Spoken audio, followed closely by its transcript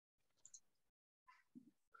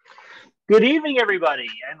Good evening, everybody,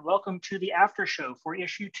 and welcome to the Aftershow for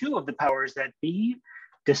issue 2 of The Powers That Be,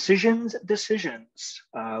 Decisions,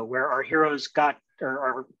 where our heroes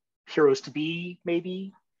our heroes to be,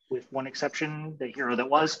 maybe, with one exception, the hero that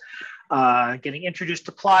was, getting introduced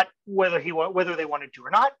to plot, whether they wanted to or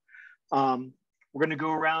not. We're going to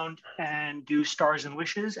go around and do stars and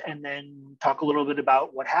wishes, and then talk a little bit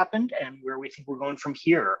about what happened and where we think we're going from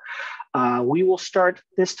here. We will start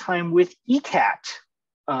this time with ECAT.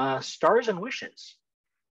 Stars and wishes.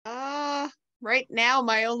 Right now,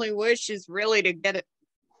 my only wish is really to get a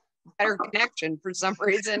better connection. For some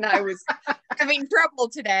reason, I was having trouble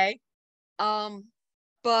today.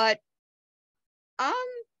 But I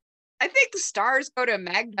think the stars go to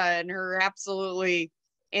Magda and her absolutely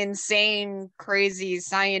insane, crazy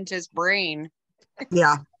scientist brain.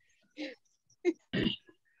 Yeah.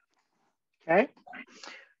 Okay.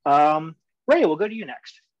 Ray, we'll go to you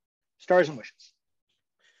next. Stars and wishes.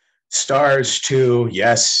 Stars to,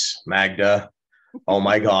 yes, Magda. Oh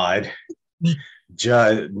my God.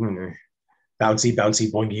 Bouncy, bouncy,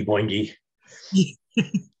 boingy, boingy.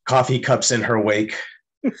 Coffee cups in her wake.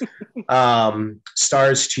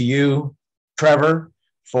 Stars to you, Trevor,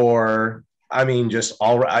 for, just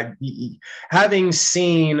all right. Having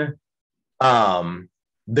seen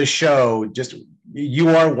the show, just, you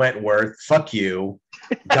are Wentworth. Fuck you.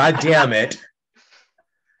 God damn it.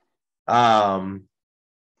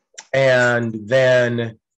 And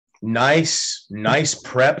then nice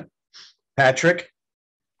prep, Patrick.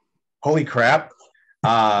 Holy crap.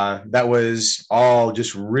 That was all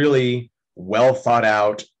just really well thought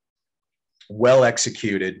out, well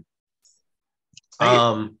executed.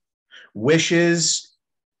 Wishes.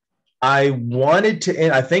 I wanted to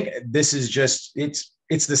end, I think this is just, it's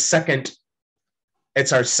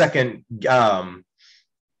our second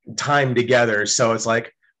time together. So it's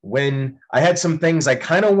like, when I had some things I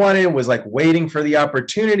kind of wanted, was like waiting for the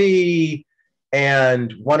opportunity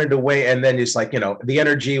and wanted to wait. And then just like, the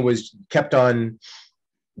energy was kept on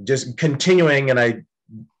just continuing. And I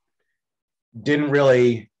didn't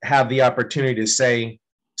really have the opportunity to say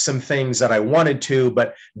some things that I wanted to,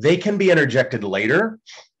 but they can be interjected later.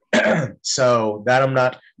 So that I'm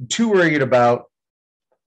not too worried about.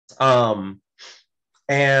 And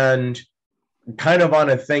kind of on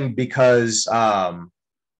a thing because,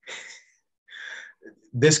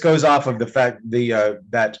 this goes off of the fact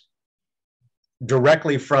that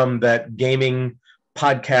directly from that gaming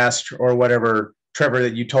podcast or whatever, Trevor,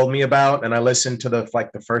 that you told me about, and I listened to the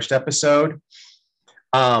first episode.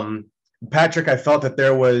 Patrick, I felt that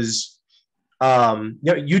there was,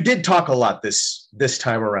 you did talk a lot this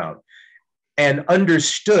time around, and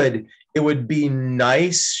understood it would be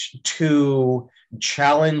nice to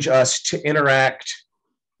challenge us to interact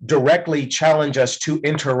directly, challenge us to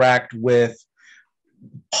interact with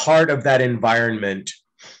part of that environment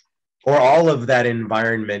or all of that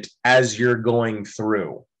environment as you're going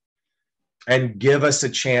through, and give us a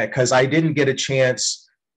chance, because I didn't get a chance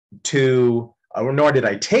to, nor did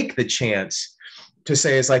I take the chance to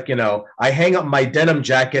say, it's like, I hang up my denim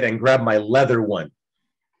jacket and grab my leather one,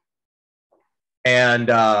 and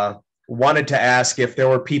wanted to ask if there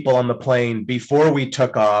were people on the plane before we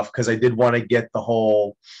took off, because I did want to get the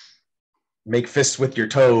whole make fists with your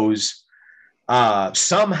toes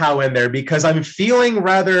somehow in there, because I'm feeling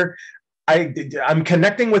I'm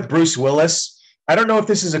connecting with Bruce Willis. I don't know if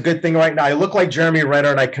this is a good thing right now. I look like Jeremy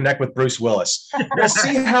Renner and I connect with Bruce Willis. We'll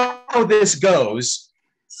see how this goes.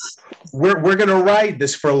 We're going to ride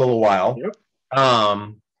this for a little while. Yep.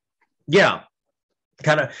 Yeah,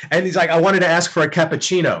 kind of. And he's like, I wanted to ask for a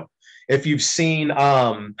cappuccino. If you've seen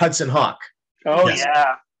Hudson Hawk. Oh, yes.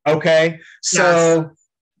 Yeah. Okay. So yes.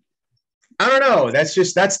 I don't know. That's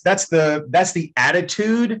the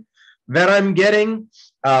attitude that I'm getting.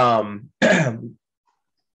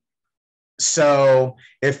 So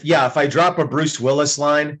if I drop a Bruce Willis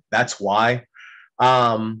line, that's why.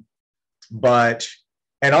 But,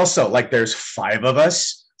 and also, there's 5 of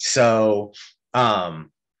us, so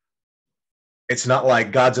it's not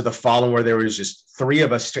like Gods of the Fallen where there was just 3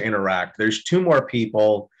 of us to interact. There's 2 more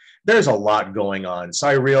people. There's a lot going on. So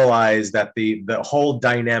I realized that the whole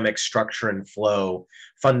dynamic structure and flow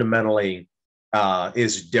fundamentally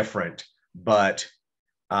is different. But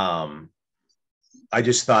I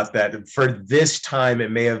just thought that for this time,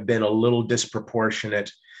 it may have been a little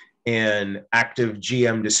disproportionate in active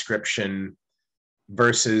GM description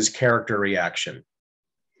versus character reaction.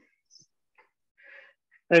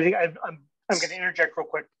 I think I'm going to interject real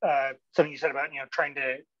quick. Something you said about trying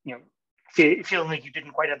to feeling like you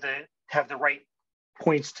didn't quite have the right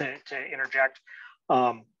points to interject.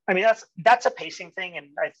 That's a pacing thing, and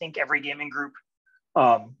I think every gaming group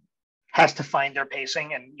has to find their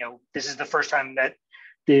pacing. And, this is the first time that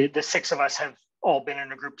the six of us have all been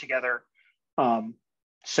in a group together.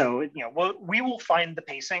 So, we will find the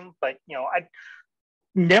pacing, but, I'd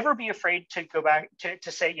never be afraid to go back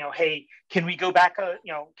to say, hey, can we go back a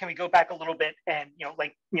little bit? And,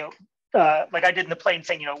 like I did in the plane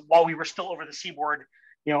saying, while we were still over the seaboard,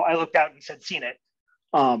 I looked out and said, seen it.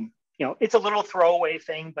 It's a little throwaway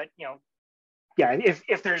thing, but, yeah,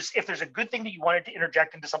 if there's a good thing that you wanted to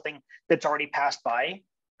interject into something that's already passed by,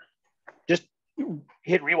 just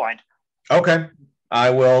hit rewind. Okay. I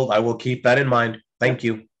will keep that in mind. Thank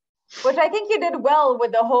you. Which I think you did well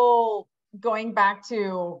with the whole going back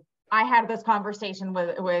to, I had this conversation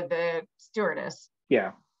with the stewardess.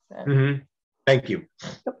 Yeah. So. Mm-hmm. Thank you.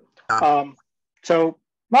 So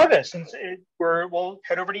Marga, since we'll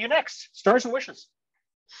head over to you next. Stars and wishes.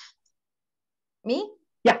 Me?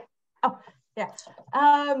 Yeah. Oh, yeah.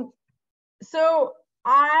 So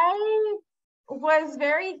I was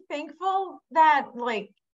very thankful that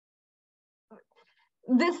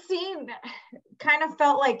this scene kind of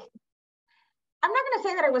felt like, I'm not going to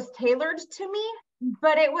say that it was tailored to me,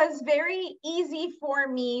 but it was very easy for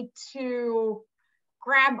me to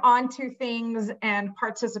grab onto things and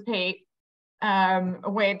participate,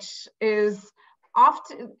 which is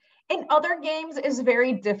often in other games is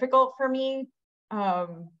very difficult for me. I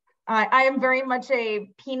am very much a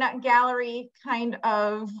peanut gallery kind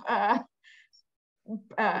of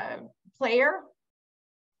player.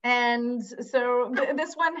 And so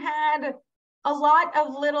this one had a lot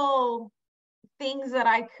of little things that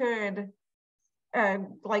I could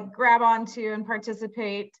grab onto and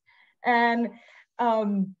participate. And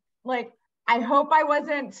I hope I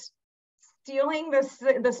wasn't stealing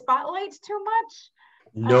the spotlight too much.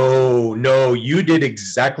 No, you did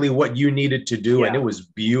exactly what you needed to do, and it was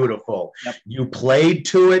beautiful. Yep. You played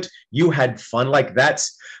to it. You had fun.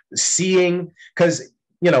 That's seeing, because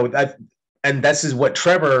and this is what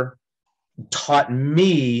Trevor taught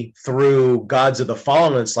me through Gods of the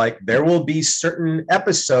Fallen. It's like there will be certain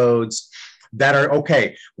episodes that are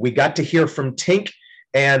okay. We got to hear from Tink,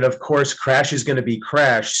 and of course, Crash is going to be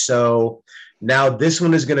Crash. So now this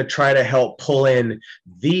one is going to try to help pull in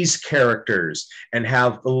these characters and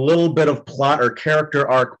have a little bit of plot or character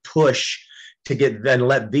arc push to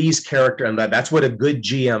let these characters, and that's what a good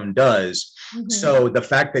GM does. Mm-hmm. So the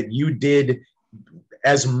fact that you did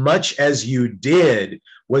as much as you did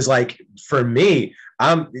was for me,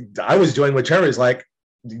 I was doing what Trevor's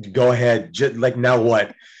go ahead, now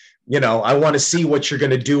what? I want to see what you're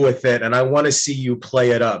going to do with it, and I want to see you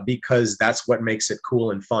play it up, because that's what makes it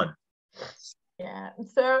cool and fun. Yeah.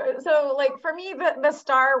 So for me, the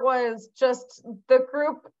star was just the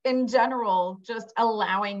group in general, just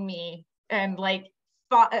allowing me and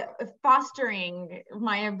fostering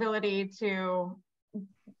my ability to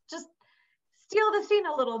just steal the scene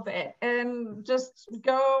a little bit and just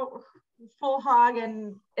go full hog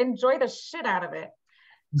and enjoy the shit out of it.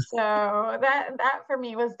 So that for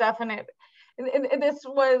me was definite. And this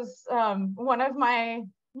was one of my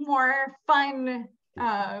more fun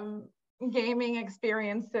gaming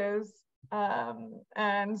experiences.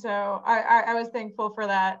 And so I was thankful for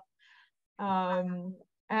that.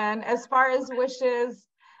 And as far as wishes,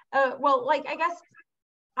 I guess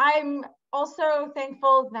I'm also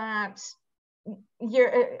thankful that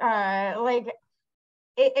you're I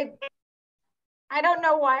don't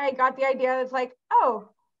know why I got the idea. It's oh,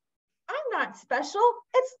 I'm not special.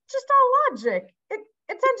 It's just all logic.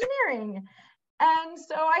 It's engineering. And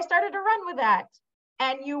so I started to run with that.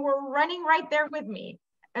 And you were running right there with me.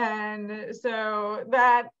 And so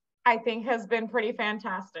that I think has been pretty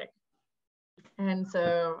fantastic. And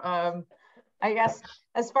so I guess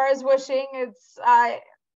as far as wishing, it's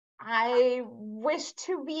I wish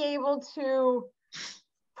to be able to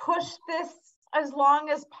push this as long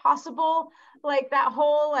as possible. That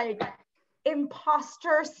whole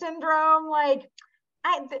imposter syndrome. I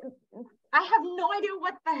have no idea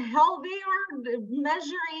what the hell they are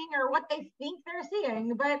measuring or what they think they're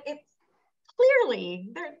seeing, but it's clearly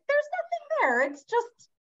there's nothing there. It's just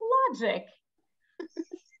logic.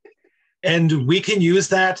 And we can use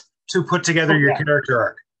that to put together your character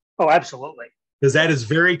arc. Oh, absolutely. Because that is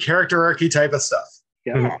very character arc-y type of stuff.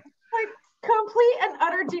 Yeah. Complete and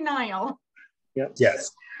utter denial. Yep.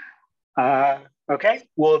 Yes. Okay,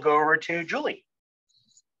 we'll go over to Julie.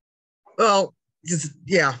 Well,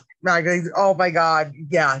 yeah. Oh my God.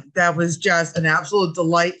 Yeah, that was just an absolute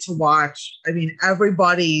delight to watch. I mean,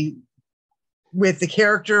 everybody with the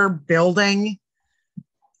character building,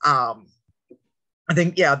 I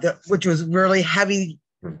think, which was really heavy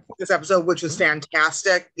this episode, which was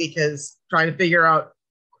fantastic, because trying to figure out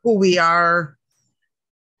who we are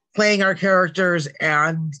playing our characters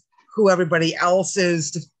and who everybody else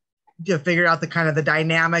is to figure out the kind of the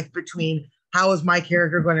dynamic between how is my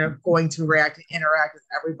character going to interact with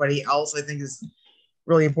everybody else, I think is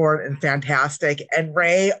really important and fantastic. And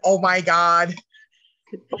Ray, oh my God,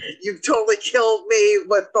 you totally killed me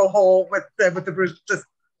with the whole with the Bruce. Just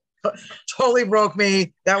totally broke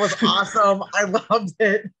me. That was awesome. I loved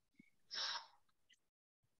it.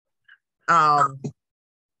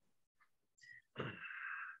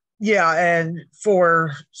 Yeah, and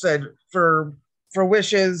for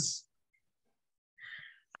wishes,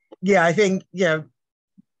 yeah, I think because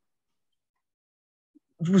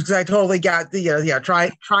I totally got the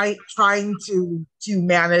trying to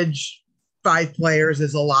manage 5 players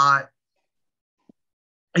is a lot,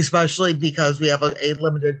 especially because we have a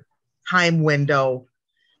limited time window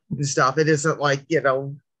and stuff. It isn't like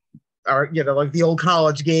our like the old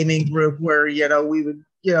college gaming group where we would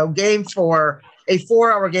game for a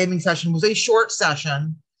 4-hour gaming session was a short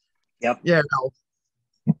session. Yep.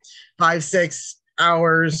 5-6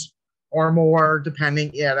 hours or more,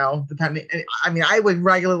 depending. I mean, I would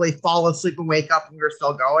regularly fall asleep and wake up and we were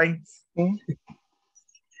still going. Mm-hmm.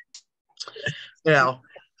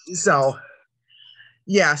 So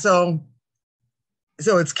yeah, so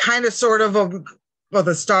it's kind of sort of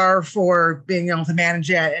a star for being able to manage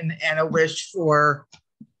it, and a wish for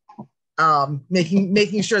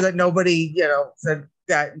making sure that nobody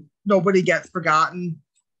that nobody gets forgotten.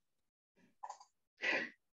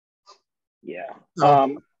 Yeah.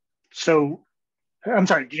 So I'm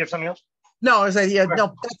sorry, did you have something else? No, I was like,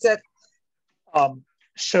 no, that's it.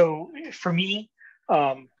 So for me,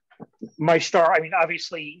 my star, I mean,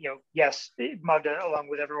 obviously, yes, Magda, along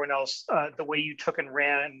with everyone else, the way you took and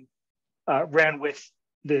ran with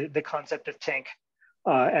the concept of Tink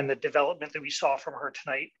and the development that we saw from her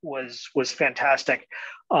tonight was fantastic.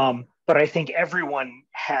 But I think everyone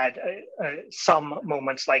had some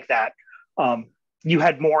moments like that. You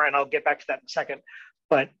had more, and I'll get back to that in a second.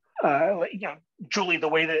 But Julie, the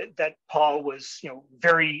way that Paul was,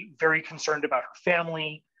 very, very concerned about her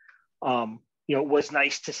family, was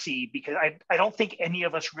nice to see, because I don't think any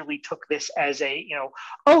of us really took this as a,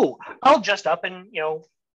 oh, I'll just up and,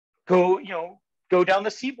 go down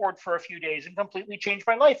the seaboard for a few days and completely change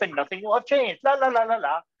my life and nothing will have changed. La, la, la,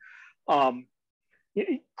 la, la.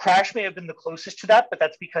 Crash may have been the closest to that, but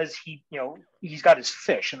that's because he's got his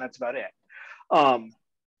fish and that's about it. So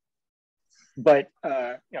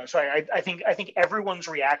I think everyone's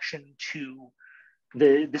reaction to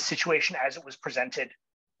the situation as it was presented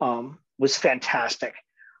was fantastic.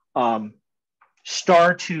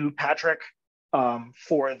 Star to Patrick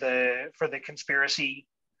for the conspiracy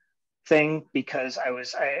thing, because I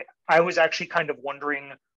was actually kind of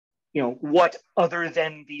wondering, what other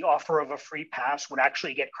than the offer of a free pass would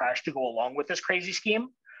actually get Crash to go along with this crazy scheme.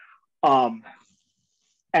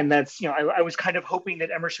 And that's, I was kind of hoping that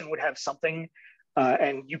Emerson would have something,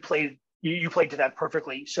 and you played to that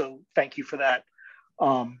perfectly. So thank you for that.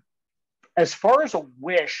 As far as a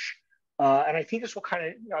wish, and I think this will kind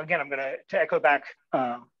of, again, I'm going to echo back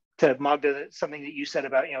to Magda, something that you said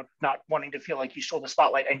about, not wanting to feel like you stole the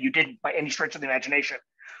spotlight, and you didn't by any stretch of the imagination.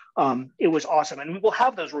 It was awesome. And we will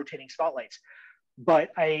have those rotating spotlights.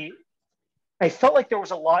 But I felt like there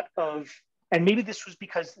was a lot of, and maybe this was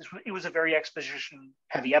because it was a very exposition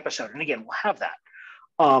heavy episode. And again, we'll have that.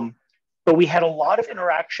 But we had a lot of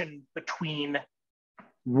interaction between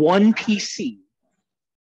one PC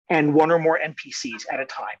and one or more NPCs at a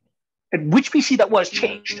time. And which PC that was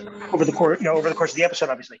changed over the course of the episode,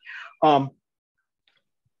 obviously. And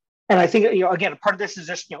I think, again, part of this is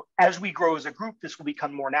just, as we grow as a group, this will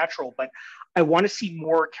become more natural. But I want to see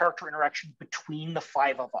more character interaction between the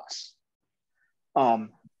 5 of us.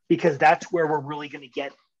 Because that's where we're really going to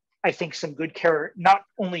get, I think, some good character, not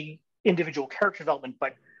only individual character development,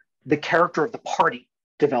 but the character of the party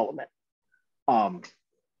development. And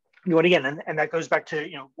again, and that goes back to,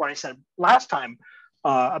 what I said last time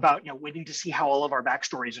about, waiting to see how all of our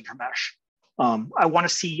backstories intermesh. I want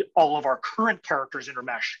to see all of our current characters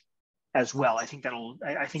intermesh as well. I think that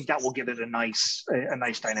will give it a nice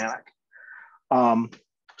dynamic.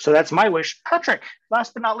 So that's my wish. Patrick,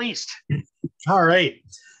 last but not least. All right.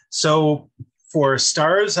 So for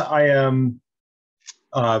stars, I am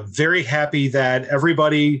very happy that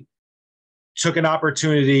everybody took an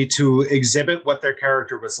opportunity to exhibit what their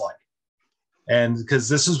character was like. And because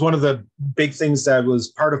this is one of the big things that was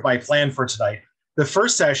part of my plan for tonight. The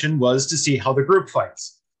first session was to see how the group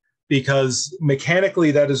fights, because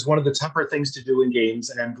mechanically that is one of the tougher things to do in games.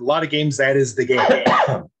 And a lot of games, that is the game.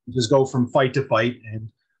 Just go from fight to fight, and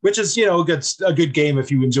which is, a good game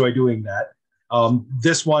if you enjoy doing that.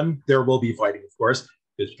 This one, there will be fighting, of course.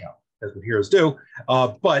 because that's what heroes do,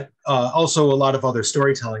 but also a lot of other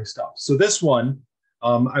storytelling stuff. So this one,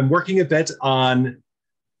 I'm working a bit on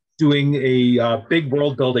doing a big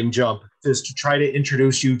world building jump, is to try to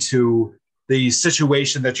introduce you to the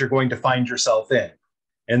situation that you're going to find yourself in.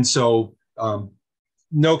 And so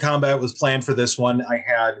no combat was planned for this one. I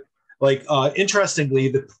had,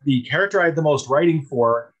 interestingly, the character I had the most writing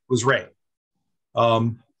for was Ray.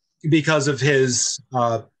 Because of his,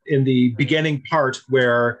 in the beginning part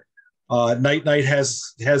where Night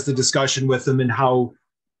has the discussion with him and how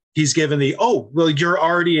he's given the, oh, well, you're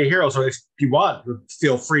already a hero, so if you want,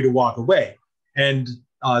 feel free to walk away. And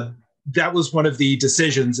that was one of the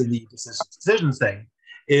decisions in the decisions thing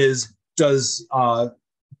is, does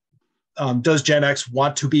Gen X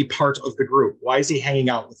want to be part of the group? Why is he hanging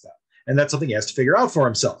out with them? And that's something he has to figure out for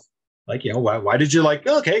himself. Like, why did you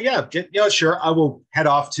okay, yeah, sure, I will head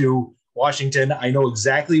off to Washington. I know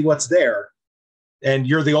exactly what's there. And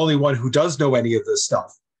you're the only one who does know any of this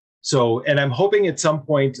stuff. So, and I'm hoping at some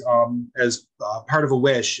point, as part of a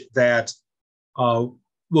wish, that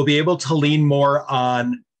we'll be able to lean more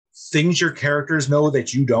on things your characters know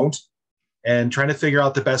that you don't, and trying to figure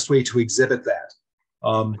out the best way to exhibit that.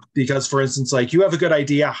 Because, for instance, you have a good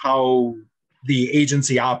idea how the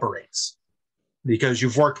agency operates, because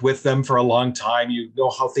you've worked with them for a long time. You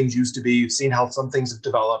know how things used to be. You've seen how some things have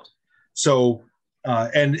developed. So,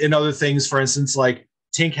 and in other things, for instance,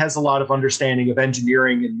 Tink has a lot of understanding of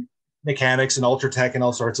engineering and mechanics and ultratech and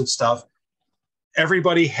all sorts of stuff.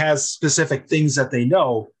 Everybody has specific things that they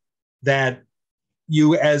know that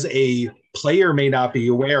you as a player may not be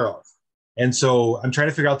aware of. And so I'm trying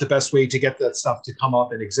to figure out the best way to get that stuff to come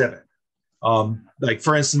up and exhibit.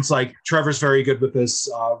 For instance, Trevor's very good with this,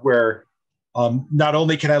 where not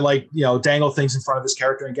only can I dangle things in front of his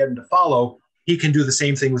character and get him to follow, he can do the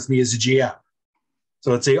same thing with me as a GM.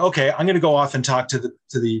 So let's say, okay, I'm going to go off and talk to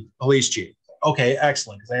the police chief. Okay,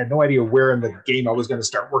 excellent. Because I had no idea where in the game I was going to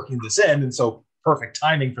start working this in, and so perfect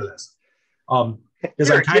timing for this.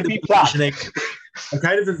 Because I'm kind of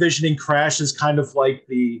envisioning Crash as kind of like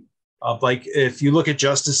the if you look at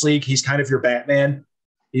Justice League, he's kind of your Batman.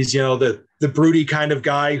 He's the broody kind of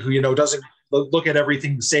guy who doesn't look at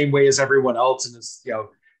everything the same way as everyone else, and is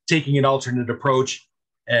taking an alternate approach.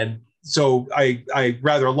 And so I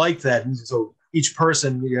rather like that. And so each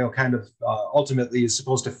person kind of ultimately is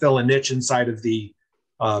supposed to fill a niche inside of the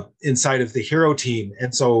hero team.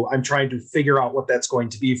 And so I'm trying to figure out what that's going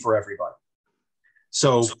to be for everybody.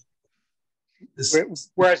 So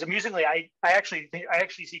whereas amusingly, I actually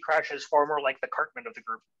see Crash as far more like the Cartman of the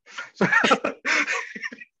group.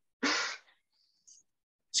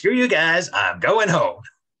 Screw you guys, I'm going home.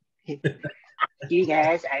 You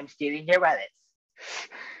guys, I'm stealing your wallets.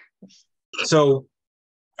 So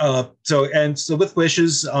with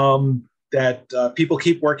wishes, that people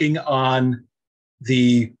keep working on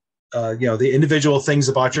the individual things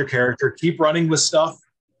about your character, keep running with stuff,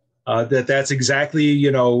 that's exactly,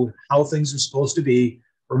 how things are supposed to be.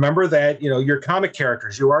 Remember that, your comic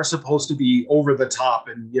characters, you are supposed to be over the top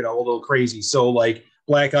and, a little crazy. So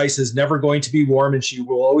Black Ice is never going to be warm, and she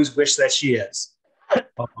will always wish that she is.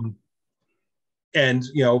 And,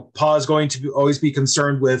 Pa is going to always be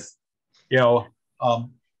concerned with,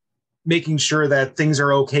 making sure that things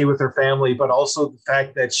are okay with her family, but also the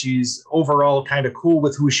fact that she's overall kind of cool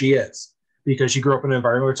with who she is, because she grew up in an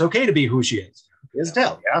environment where it's okay to be who she is. She has a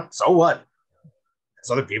tail, yeah, so what? There's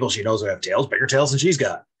other people she knows who have tails, bigger tails than she's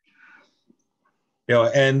got.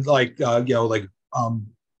 And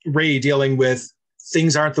Ray dealing with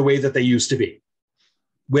things aren't the way that they used to be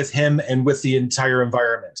with him and with the entire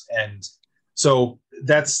environment. And so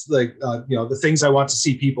that's the things I want to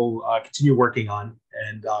see people continue working on.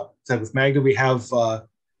 And so with Magda, we have a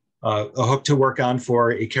hook to work on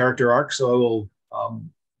for a character arc. So I will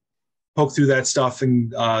poke through that stuff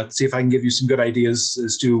and see if I can give you some good ideas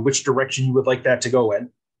as to which direction you would like that to go in.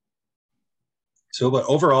 So, but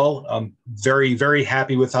overall, I'm very, very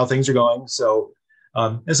happy with how things are going. So,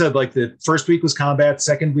 as I said, the first week was combat,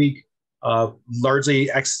 second week, largely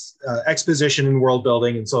exposition and world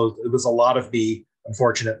building. And so it was a lot of me,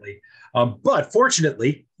 unfortunately. But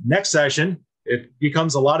fortunately, next session, it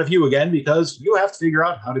becomes a lot of you again, because you have to figure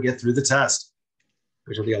out how to get through the test,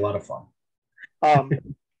 which will be a lot of fun.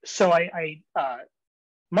 So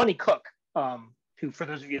Money Cook, who, for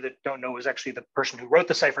those of you that don't know, was actually the person who wrote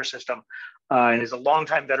the Cypher system and is a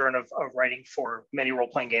longtime veteran of writing for many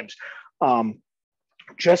role-playing games,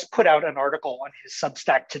 just put out an article on his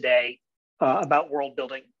Substack today about world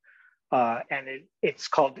building. And it's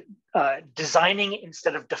called Designing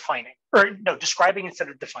Instead of Defining, or no, Describing Instead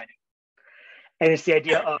of Defining. And it's the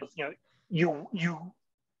idea of, you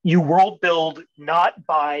you world build not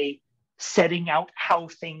by setting out how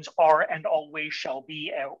things are and always shall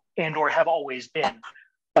be and or have always been,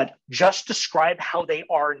 but just describe how they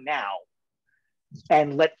are now,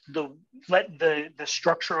 and let the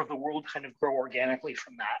structure of the world kind of grow organically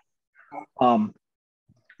from that.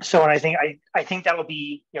 So, and I think that'll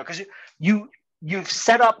be, because you've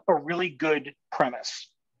set up a really good premise.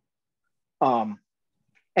 And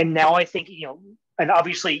now I think, and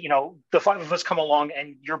obviously, the five of us come along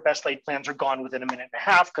and your best laid plans are gone within a minute and a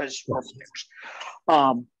half because we're players.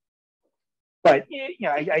 But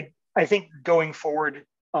I think going forward,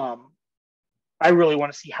 I really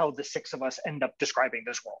want to see how the six of us end up describing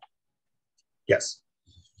this world. Yes.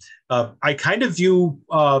 I kind of view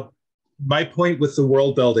my point with the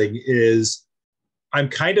world building is I'm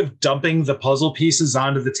kind of dumping the puzzle pieces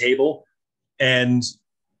onto the table, and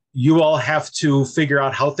you all have to figure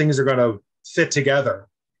out how things are going to fit together.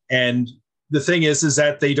 And the thing is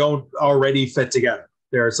that they don't already fit together.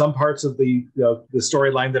 There are some parts of the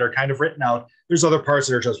storyline that are kind of written out. There's other parts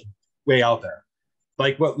that are just way out there.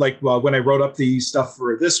 Like when I wrote up the stuff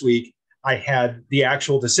for this week, I had the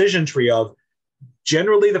actual decision tree of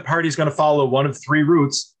generally the party's going to follow one of three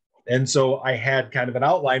routes. And so I had kind of an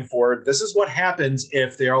outline for this is what happens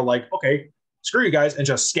if they are like, okay, screw you guys, and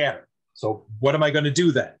just scatter. So what am I going to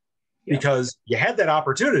do then? Yeah. Because you had that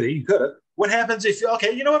opportunity, you could have. What happens if,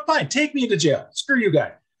 okay, you know what, fine, take me into jail. Screw you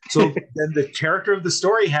guys. So then the character of the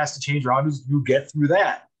story has to change around as you get through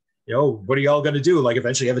that. What are y'all going to do? Like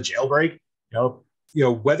eventually have a jailbreak?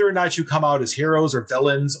 Whether or not you come out as heroes or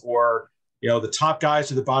villains or, the top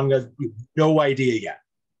guys or the bottom guys, no idea yet.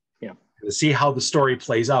 Yeah. To see how the story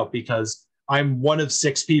plays out, because I'm one of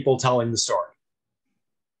six people telling the story.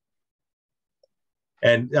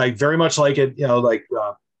 And I very much like it,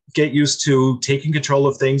 get used to taking control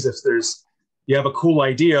of things. If you have a cool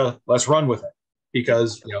idea, let's run with it,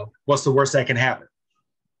 because, what's the worst that can happen?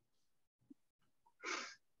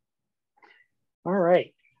 All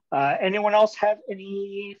right. Anyone else have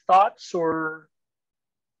any thoughts or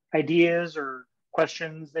ideas or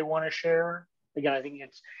questions they want to share? Again, I think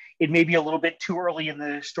it may be a little bit too early in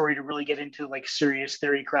the story to really get into like serious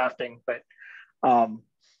theory crafting, but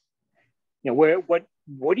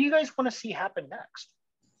what do you guys want to see happen next?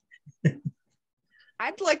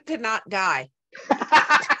 I'd like to not die.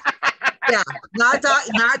 Yeah, not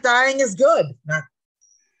dying is good.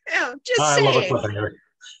 Yeah, just I saying. love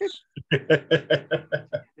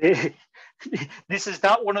it. This is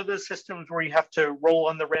not one of those systems where you have to roll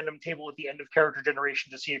on the random table at the end of character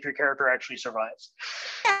generation to see if your character actually survives.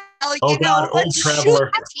 Well, Oh God, old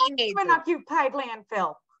traveler. Unoccupied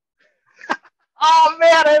landfill. Oh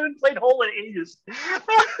man, I haven't played Hole in ages.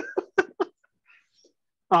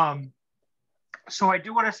 So I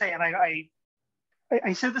do want to say, and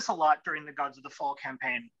I said this a lot during the Gods of the Fall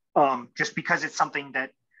campaign, just because it's something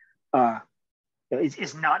that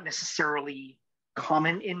is not necessarily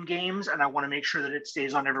common in games, and I want to make sure that it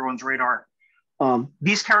stays on everyone's radar.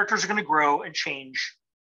 These characters are going to grow and change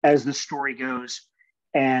as the story goes,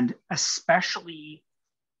 and especially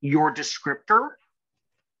your descriptor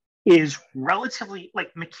is relatively,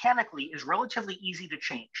 mechanically, is relatively easy to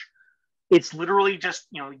change. It's literally just,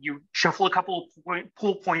 you shuffle a couple of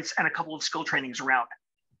pool points and a couple of skill trainings around,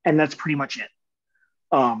 and that's pretty much it.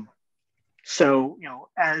 So,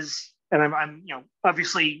 I'm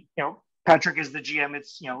obviously, Patrick is the GM,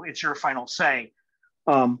 it's your final say.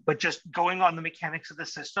 But just going on the mechanics of the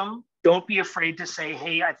system, don't be afraid to say,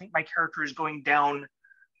 hey, I think my character is going down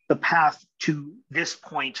the path to this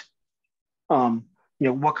point.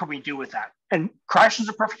 What can we do with that? And Crash is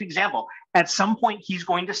a perfect example. At some point, he's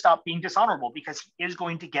going to stop being dishonorable because he is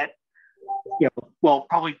going to get,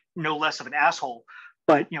 probably no less of an asshole,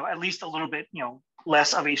 but, at least a little bit,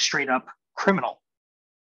 less of a straight up criminal.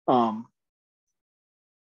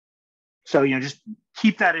 So, just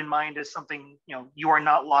keep that in mind as something, you are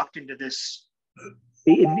not locked into this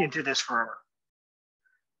forever.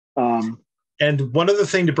 And one other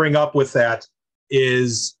thing to bring up with that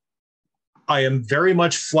is I am very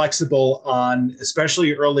much flexible on,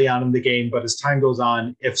 especially early on in the game, but as time goes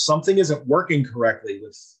on, if something isn't working correctly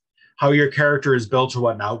with how your character is built or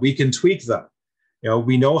whatnot, we can tweak them.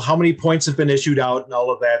 We know how many points have been issued out and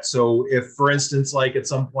all of that. So if, for instance, like at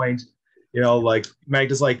some point, like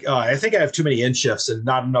Magda's like, I think I have too many in shifts and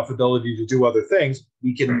not enough ability to do other things,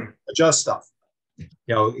 we can adjust stuff,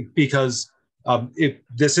 because if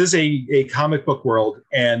this is a comic book world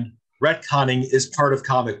and retconning is part of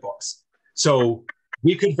comic books. So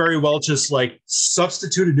we could very well just like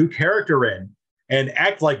substitute a new character in and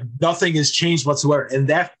act like nothing has changed whatsoever. And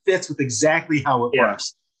that fits with exactly how it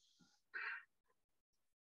works.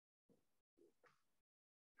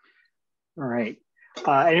 All right.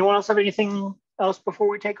 Anyone else have anything else before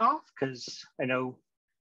we take off? Because I know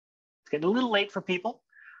it's getting a little late for people.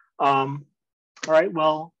 All right.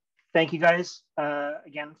 Well, thank you guys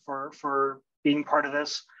again for being part of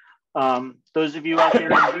this. Those of you out there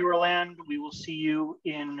in viewerland, we will see you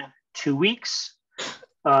in 2 weeks.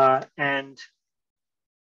 And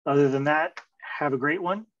other than that, have a great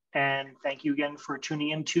one. And thank you again for tuning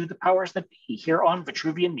into The Powers That Be here on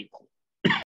Vitruvian Meeple.